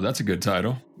Witches. Oh, that's a good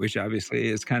title. Which obviously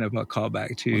is kind of a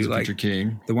callback to Once like Future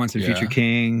King. The Once and Future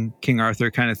King, King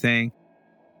Arthur kind of thing.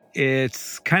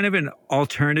 It's kind of an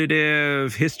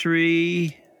alternative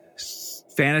history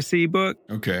fantasy book.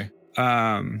 Okay.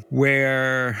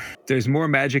 Where there's more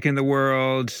magic in the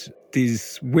world.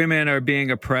 These women are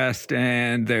being oppressed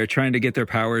and they're trying to get their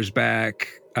powers back,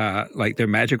 like their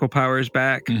magical powers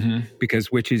back, because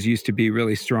witches used to be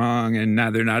really strong and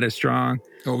now they're not as strong.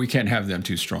 Oh, we can't have them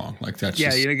too strong. Like that's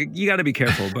you got to be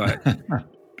careful. But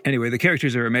anyway, the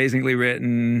characters are amazingly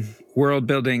written. World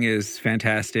building is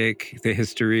fantastic. The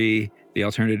history, the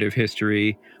alternative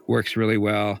history works really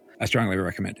well. I strongly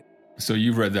recommend it. So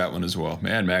you've read that one as well.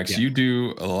 Man, Max, you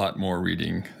do a lot more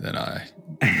reading than I.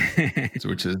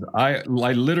 Which is, I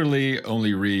literally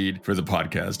only read for the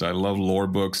podcast. I love lore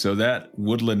books. So that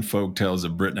Woodland Folk Tales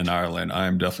of Britain and Ireland, I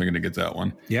am definitely going to get that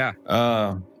one. Yeah.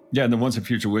 And the Once and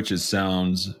Future Witches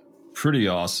sounds pretty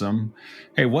awesome.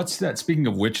 Hey, what's that? Speaking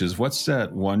of witches, what's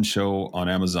that one show on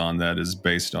Amazon that is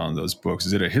based on those books?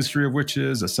 Is it a history of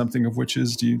witches, a something of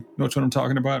witches? Do you know what I'm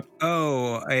talking about?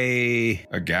 Oh, a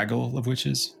gaggle of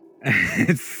witches?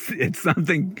 It's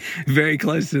something very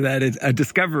close to that. It's a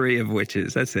discovery of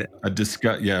witches. That's it.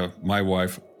 Yeah, my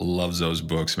wife loves those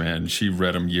books, man. She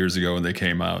read them years ago when they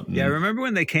came out. Yeah, I remember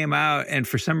when they came out, and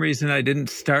for some reason I didn't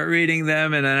start reading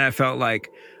them, and then I felt like,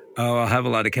 oh, I'll have a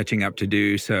lot of catching up to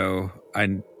do, so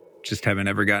I just haven't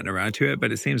ever gotten around to it.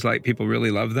 But it seems like people really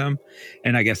love them,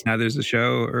 and I guess now there's a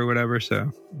show or whatever,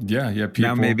 so yeah. People,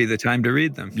 now may be the time to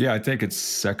read them. Yeah, I think it's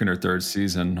second or third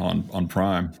season on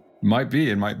Prime. It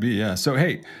might be, yeah. So,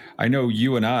 hey, I know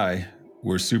you and I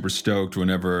were super stoked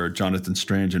whenever Jonathan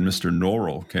Strange and Mr.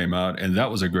 Norrell came out, and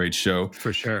that was a great show.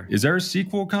 For sure. Is there a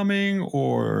sequel coming,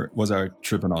 or was I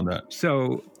tripping on that?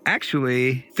 So,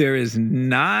 actually, there is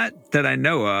not that I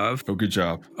know of. Oh, good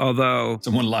job. Although...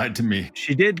 someone lied to me.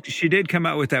 She did come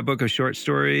out with that book of short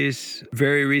stories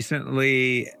very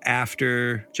recently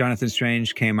after Jonathan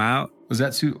Strange came out. Was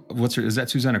that is that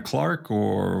Susanna Clark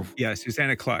or? Yeah,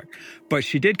 Susanna Clark. But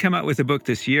she did come out with a book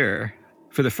this year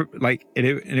for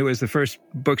it was the first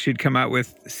book she'd come out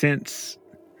with since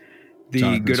the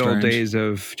Jonathan good Strange. Old days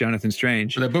of Jonathan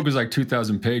Strange. That book was like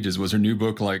 2,000 pages. Was her new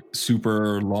book like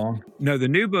super long? No, the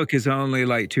new book is only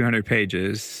like 200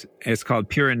 pages. It's called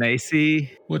Piranesi.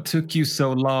 What took you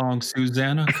so long,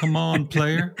 Susanna? Come on,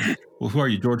 player. Well, who are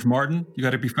you, George Martin? You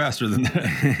got to be faster than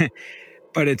that.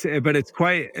 But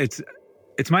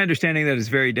it's my understanding that it's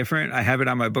very different. I have it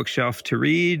on my bookshelf to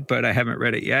read, but I haven't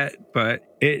read it yet. But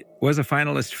it was a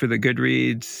finalist for the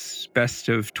Goodreads Best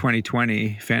of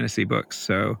 2020 fantasy books.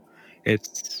 So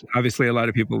it's obviously a lot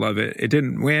of people love it. It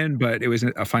didn't win, but it was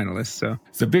a finalist. So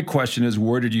the big question is,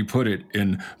 where did you put it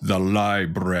in the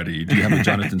library? Do you have a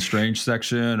Jonathan Strange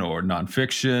section or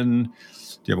nonfiction? Do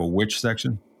you have a witch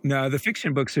section? No, the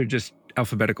fiction books are just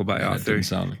alphabetical by author. That doesn't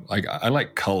sound like I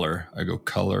like color. I go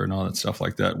color and all that stuff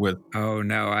like that with. Oh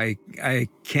no, I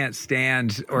can't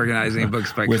stand organizing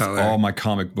books by with color. All my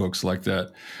comic books like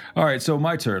that. All right, so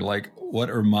my turn. Like, what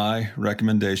are my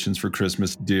recommendations for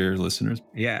Christmas, dear listeners?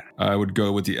 Yeah, I would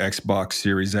go with the Xbox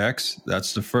Series X.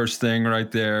 That's the first thing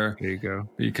right there. There you go.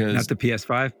 Because not the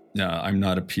PS5. No, I'm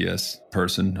not a PS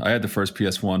person. I had the first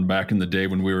PS1 back in the day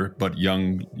when we were but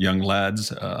young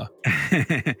lads.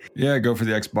 Yeah, go for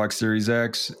the Xbox Series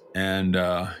X and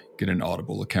get an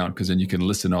Audible account, because then you can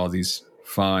listen to all these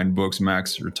fine books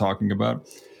Max you're talking about.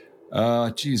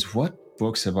 Geez, what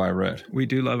books have I read? We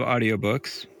do love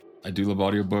audiobooks. I do love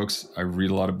audiobooks. I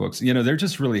read a lot of books. You know, they're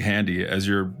just really handy as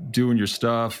you're doing your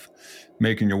stuff,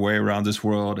 making your way around this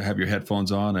world, have your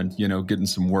headphones on and, you know, getting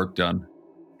some work done.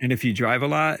 And if you drive a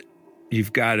lot,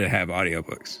 you've got to have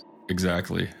audiobooks.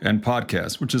 Exactly. And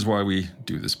podcasts, which is why we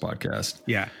do this podcast.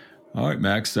 Yeah. All right,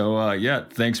 Max. So,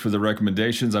 thanks for the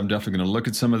recommendations. I'm definitely going to look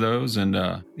at some of those and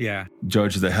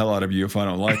judge the hell out of you if I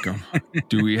don't like them.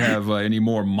 Do we have any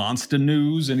more monster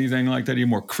news, anything like that? Any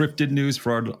more cryptid news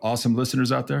for our awesome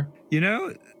listeners out there?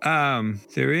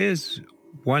 There is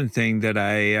one thing that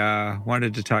I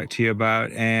wanted to talk to you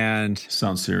about, and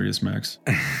sounds serious, Max.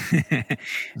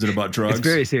 Is it about drugs? It's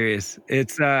very serious.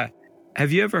 It's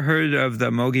have you ever heard of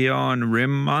the Mogollon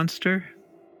Rim monster?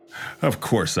 Of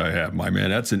course I have, my man.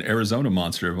 That's an Arizona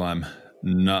monster, if I'm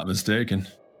not mistaken.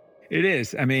 It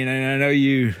is. I mean, and I know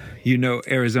you know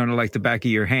Arizona like the back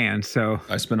of your hand, so.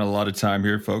 I spend a lot of time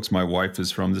here, folks. My wife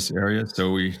is from this area,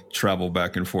 so we travel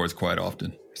back and forth quite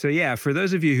often. So yeah, for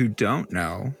those of you who don't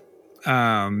know,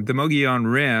 the Mogollon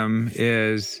Rim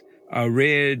is a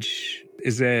ridge.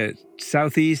 Is it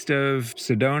southeast of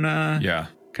Sedona? Yeah.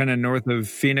 Kind of north of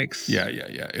Phoenix? Yeah.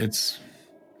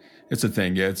 It's a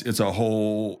thing. Yeah, it's a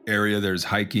whole area. There's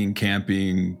hiking,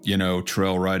 camping,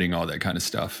 trail riding, all that kind of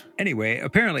stuff. Anyway,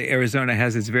 apparently Arizona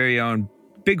has its very own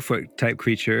Bigfoot type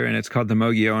creature, and it's called the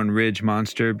Mogollon Ridge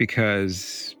Monster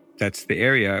because that's the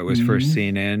area it was first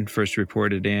seen in, first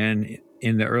reported in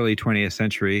the early 20th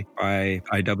century by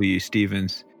I.W.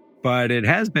 Stevens. But it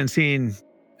has been seen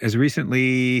as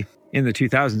recently in the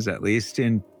 2000s, at least.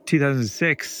 In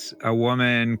 2006, a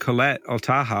woman, Colette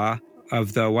Altaha,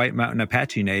 of the White Mountain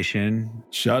Apache Nation.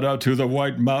 Shout out to the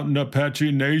White Mountain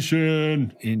Apache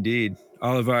Nation. Indeed.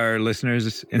 All of our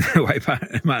listeners in the White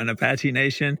Mountain Apache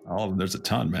Nation. All of them. There's a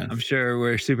ton, man. I'm sure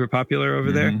we're super popular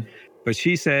over there. But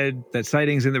she said that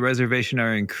sightings in the reservation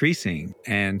are increasing.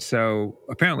 And so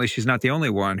apparently she's not the only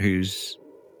one who's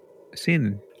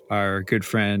seen our good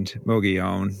friend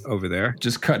Mogollon over there.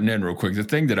 Just cutting in real quick. The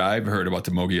thing that I've heard about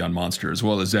the Mogollon monster as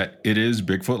well is that it is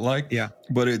Bigfoot-like. Yeah.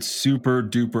 But it's super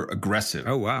duper aggressive.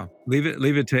 Oh, wow. Leave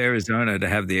it to Arizona to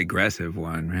have the aggressive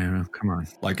one, man. Come on.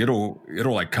 Like it'll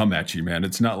like come at you, man.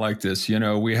 It's not like this,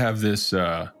 we have this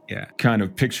kind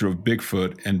of picture of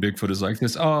Bigfoot, and Bigfoot is like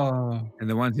this. Oh. And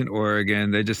the ones in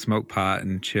Oregon, they just smoke pot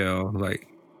and chill.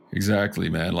 Exactly,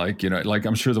 man. Like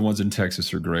I'm sure the ones in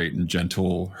Texas are great and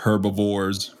gentle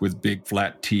herbivores with big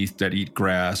flat teeth that eat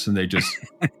grass, and they just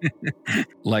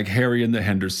like Harry and the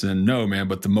Henderson. No, man,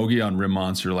 but the Mogollon Rim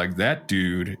monster, like that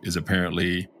dude is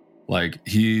apparently like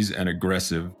he's an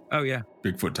aggressive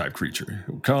Bigfoot type creature.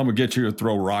 He'll come and get you,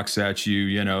 throw rocks at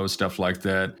you, stuff like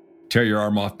that. Tear your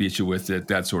arm off, beat you with it,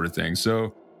 that sort of thing.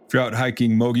 So if you're out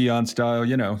hiking Mogollon style,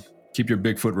 keep your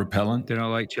Bigfoot repellent. They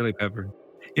don't like chili pepper.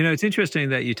 It's interesting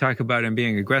that you talk about him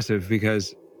being aggressive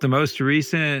because the most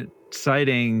recent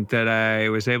sighting that I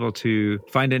was able to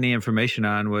find any information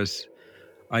on was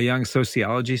a young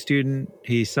sociology student.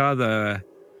 He saw the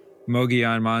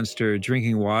Mogollon monster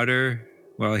drinking water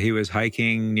while he was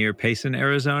hiking near Payson,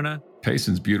 Arizona.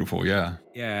 Payson's beautiful, yeah.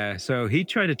 Yeah, so he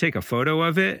tried to take a photo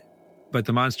of it, but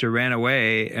the monster ran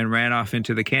away and ran off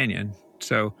into the canyon.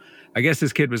 So I guess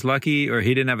this kid was lucky, or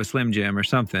he didn't have a Slim Jim or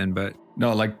something, but...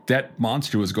 No, like that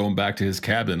monster was going back to his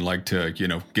cabin, like to,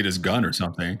 get his gun or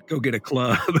something. Go get a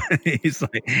club. He's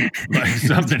like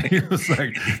something. He was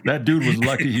like, that dude was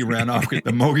lucky he ran off with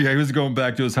the Mogi. He was going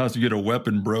back to his house to get a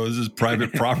weapon, bro. This is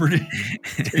private property.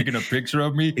 Taking a picture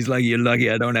of me. He's like, you're lucky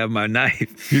I don't have my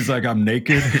knife. He's like, I'm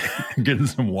naked, getting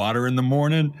some water in the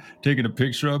morning, taking a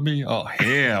picture of me. Oh,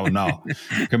 hell no.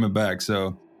 Coming back.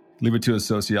 So leave it to a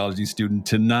sociology student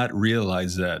to not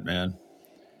realize that, man.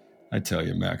 I tell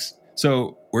you, Max.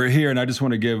 So we're here, and I just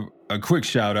want to give a quick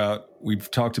shout out. We've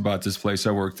talked about this place.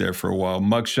 I worked there for a while.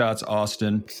 Mugshots,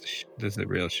 Austin. This is a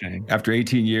real shame. After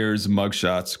 18 years,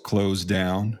 Mugshots closed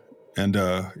down, and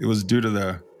it was due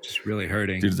to just really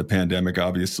hurting. Due to the pandemic,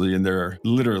 obviously. And there are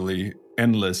literally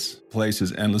endless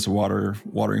places, endless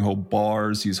watering hole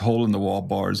bars, these hole-in-the-wall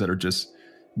bars that are just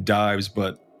dives,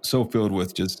 but so filled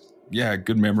with just,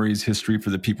 good memories, history for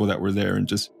the people that were there, and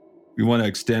just we want to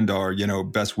extend our,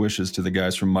 best wishes to the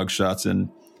guys from Mugshots and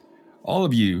all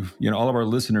of you, all of our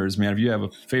listeners, man. If you have a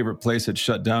favorite place that's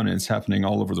shut down and it's happening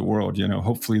all over the world,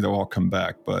 hopefully they'll all come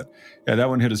back. But yeah, that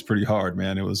one hit us pretty hard,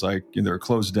 man. It was like they're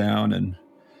closed down, and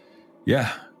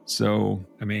so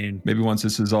I mean, maybe once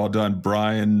this is all done,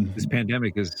 Brian, this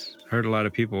pandemic has hurt a lot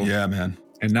of people. Yeah, man,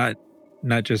 and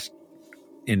not just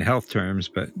in health terms,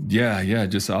 but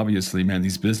just obviously, man,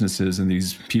 these businesses and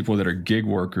these people that are gig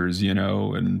workers,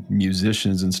 and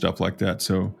musicians and stuff like that.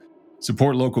 So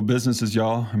support local businesses,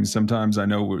 y'all. I mean, sometimes I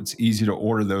know it's easy to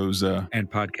order those and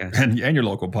podcasts and your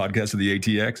local podcast of the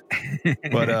ATX,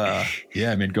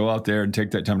 but go out there and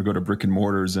take that time to go to brick and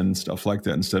mortars and stuff like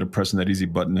that instead of pressing that easy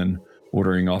button and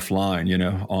ordering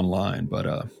offline, online.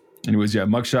 But anyways,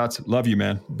 Mugshots, love you,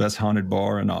 man. Best haunted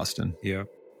bar in Austin. Yeah,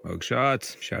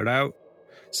 Mugshots, shout out.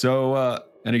 So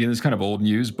And again, it's kind of old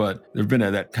news, but there've been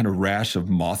that kind of rash of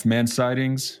Mothman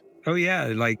sightings. Oh,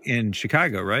 yeah, like in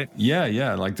Chicago, right?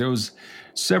 Yeah. Like there was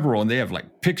several, and they have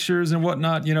like pictures and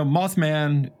whatnot.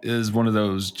 Mothman is one of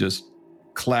those just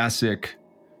classic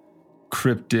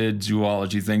cryptid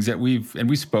zoology things that we've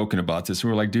spoken about this.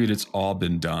 And we're like, dude, it's all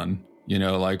been done.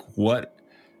 Like what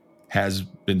has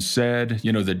been said.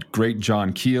 The great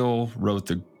John Keel wrote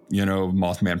the,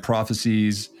 Mothman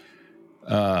prophecies.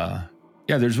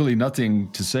 There's really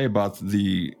nothing to say about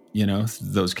the,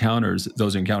 those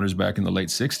encounters back in the late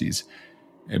 60s.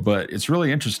 But it's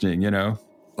really interesting,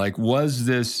 like was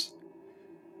this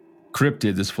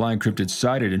flying cryptid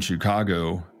sighted in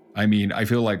Chicago? I mean, I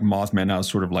feel like Mothman now is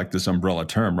sort of like this umbrella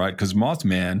term, right? Because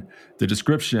Mothman, the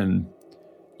description,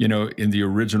 in the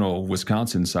original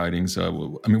Wisconsin sightings,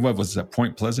 what was that?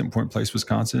 Point Place,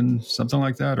 Wisconsin, something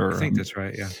like that? Or I think that's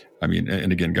right, yeah. I mean,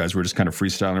 and again, guys, we're just kind of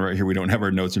freestyling right here. We don't have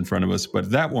our notes in front of us,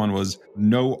 but that one was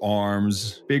no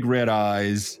arms, big red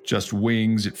eyes, just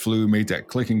wings. It flew, made that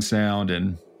clicking sound.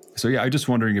 And so, yeah, I'm just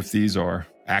wondering if these are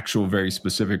actual very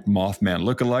specific Mothman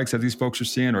lookalikes that these folks are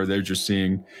seeing, or they're just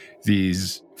seeing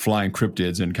these flying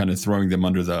cryptids and kind of throwing them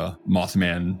under the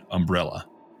Mothman umbrella.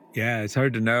 Yeah, it's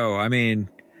hard to know. I mean,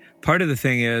 part of the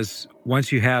thing is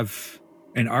once you have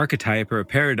an archetype or a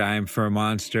paradigm for a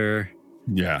monster,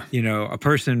 yeah, a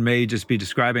person may just be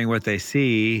describing what they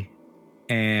see,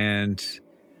 and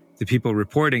the people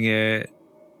reporting it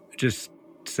just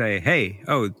say, hey,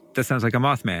 oh, that sounds like a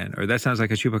Mothman, or that sounds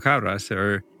like a chupacabras,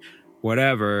 or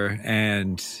whatever.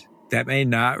 And that may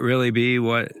not really be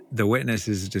what the witness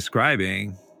is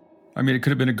describing. I mean, it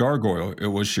could have been a gargoyle. It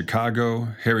was Chicago.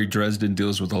 Harry Dresden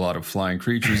deals with a lot of flying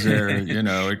creatures there.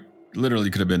 It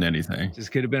literally could have been anything.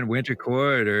 Just could have been Winter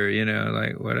Court or,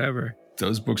 like whatever.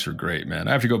 Those books are great, man.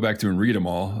 I have to go back through and read them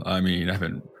all. I mean, I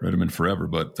haven't read them in forever,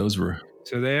 but those were...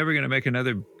 So are they ever going to make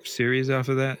another series off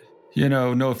of that?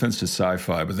 No offense to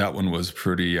sci-fi, but that one was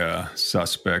pretty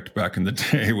suspect back in the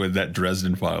day when that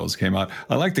Dresden Files came out.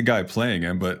 I like the guy playing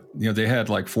him, but they had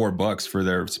like $4 for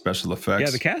their special effects. Yeah,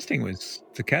 the casting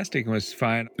was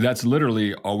fine. That's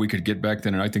literally all we could get back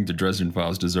then, and I think the Dresden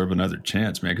Files deserve another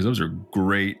chance, man, because those are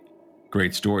great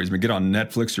stories. I mean, get on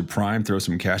Netflix or Prime, throw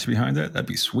some cash behind that. That'd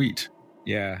be sweet.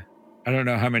 Yeah. I don't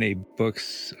know how many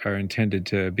books are intended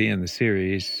to be in the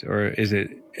series, or is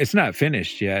it? It's not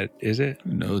finished yet, is it?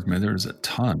 Who knows, man? There's a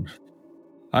ton.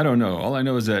 I don't know. All I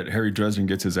know is that Harry Dresden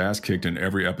gets his ass kicked in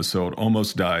every episode,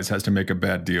 almost dies, has to make a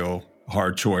bad deal,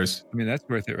 hard choice. I mean, that's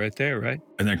worth it right there, right?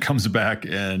 And then comes back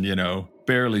and,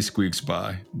 barely squeaks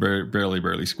by.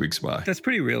 Barely squeaks by. That's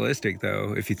pretty realistic,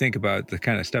 though, if you think about the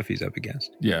kind of stuff he's up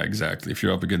against. Yeah, exactly. If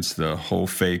you're up against the whole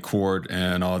Fey court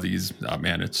and all these,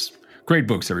 it's... Great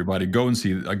books, everybody. Go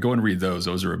and read those.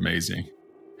 Those are amazing.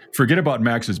 Forget about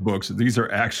Max's books. These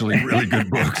are actually really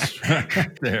good books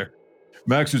right there.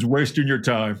 Max is wasting your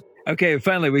time. Okay,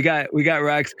 finally, we got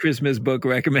Rock's Christmas book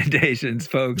recommendations,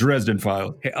 folks. Dresden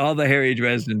Files. All the Harry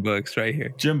Dresden books right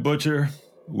here. Jim Butcher,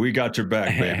 we got your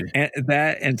back, baby.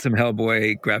 and some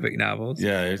Hellboy graphic novels.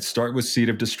 Yeah, start with Seed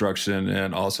of Destruction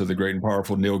and also the great and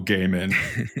powerful Neil Gaiman.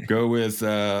 Go with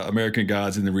American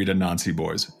Gods and then read Anansi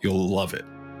Boys. You'll love it.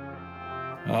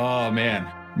 Oh,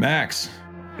 man. Max.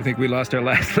 I think we lost our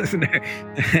last listener.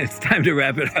 It's time to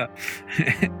wrap it up.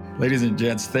 Ladies and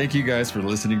gents, thank you guys for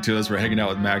listening to us. We're hanging out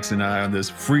with Max and I on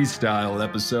this freestyle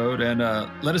episode. And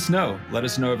let us know. Let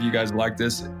us know if you guys like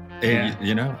this. And,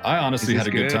 I honestly had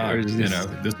a good time.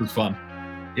 This was fun.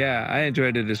 Yeah, I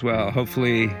enjoyed it as well.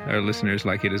 Hopefully our listeners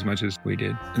like it as much as we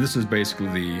did. And this is basically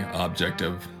the object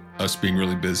of us being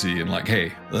really busy and like,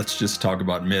 hey, let's just talk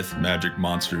about myth, magic,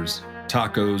 monsters,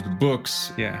 tacos,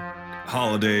 books,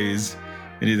 holidays,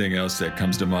 anything else that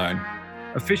comes to mind.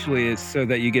 Officially, it's so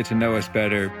that you get to know us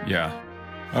better. Yeah.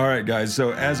 All right, guys.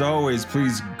 So as always,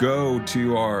 please go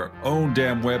to our own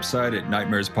damn website at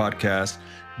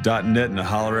nightmarespodcast.net and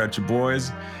holler at your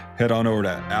boys. Head on over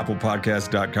to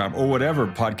applepodcast.com or whatever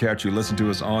podcast you listen to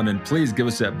us on, and please give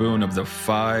us that boon of the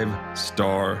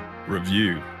 5-star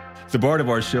review. The bard of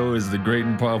our show is the great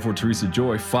and powerful Teresa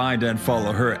Joy. Find and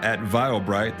follow her at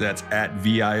Viobrite. That's at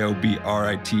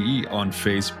VIOBRITE on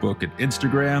Facebook and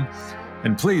Instagram.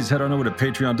 And please head on over to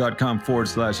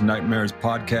patreon.com/Nightmares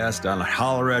Podcast and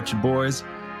holler at your boys.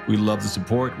 We love the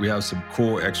support. We have some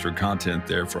cool extra content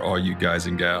there for all you guys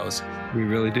and gals. We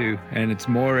really do. And it's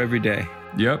more every day.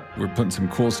 Yep. We're putting some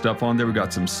cool stuff on there. We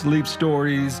got some sleep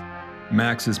stories,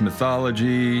 Max's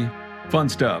mythology, fun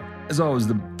stuff. As always,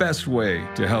 the best way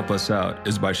to help us out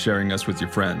is by sharing us with your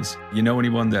friends. You know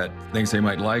anyone that thinks they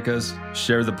might like us?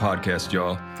 Share the podcast,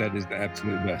 y'all. That is the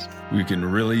absolute best. We can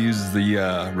really use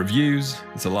the reviews.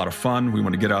 It's a lot of fun. We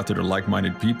want to get out there to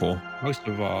like-minded people. Most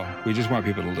of all, we just want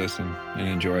people to listen and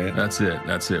enjoy it. That's it.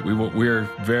 That's it. We're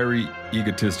very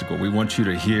egotistical. We want you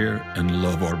to hear and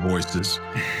love our voices.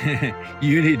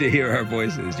 You need to hear our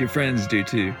voices. Your friends do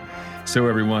too. So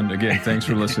everyone, again, thanks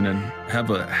for listening.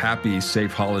 Have a happy,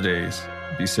 safe holidays.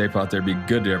 Be safe out there. Be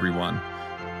good to everyone.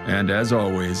 And as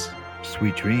always,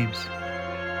 sweet dreams.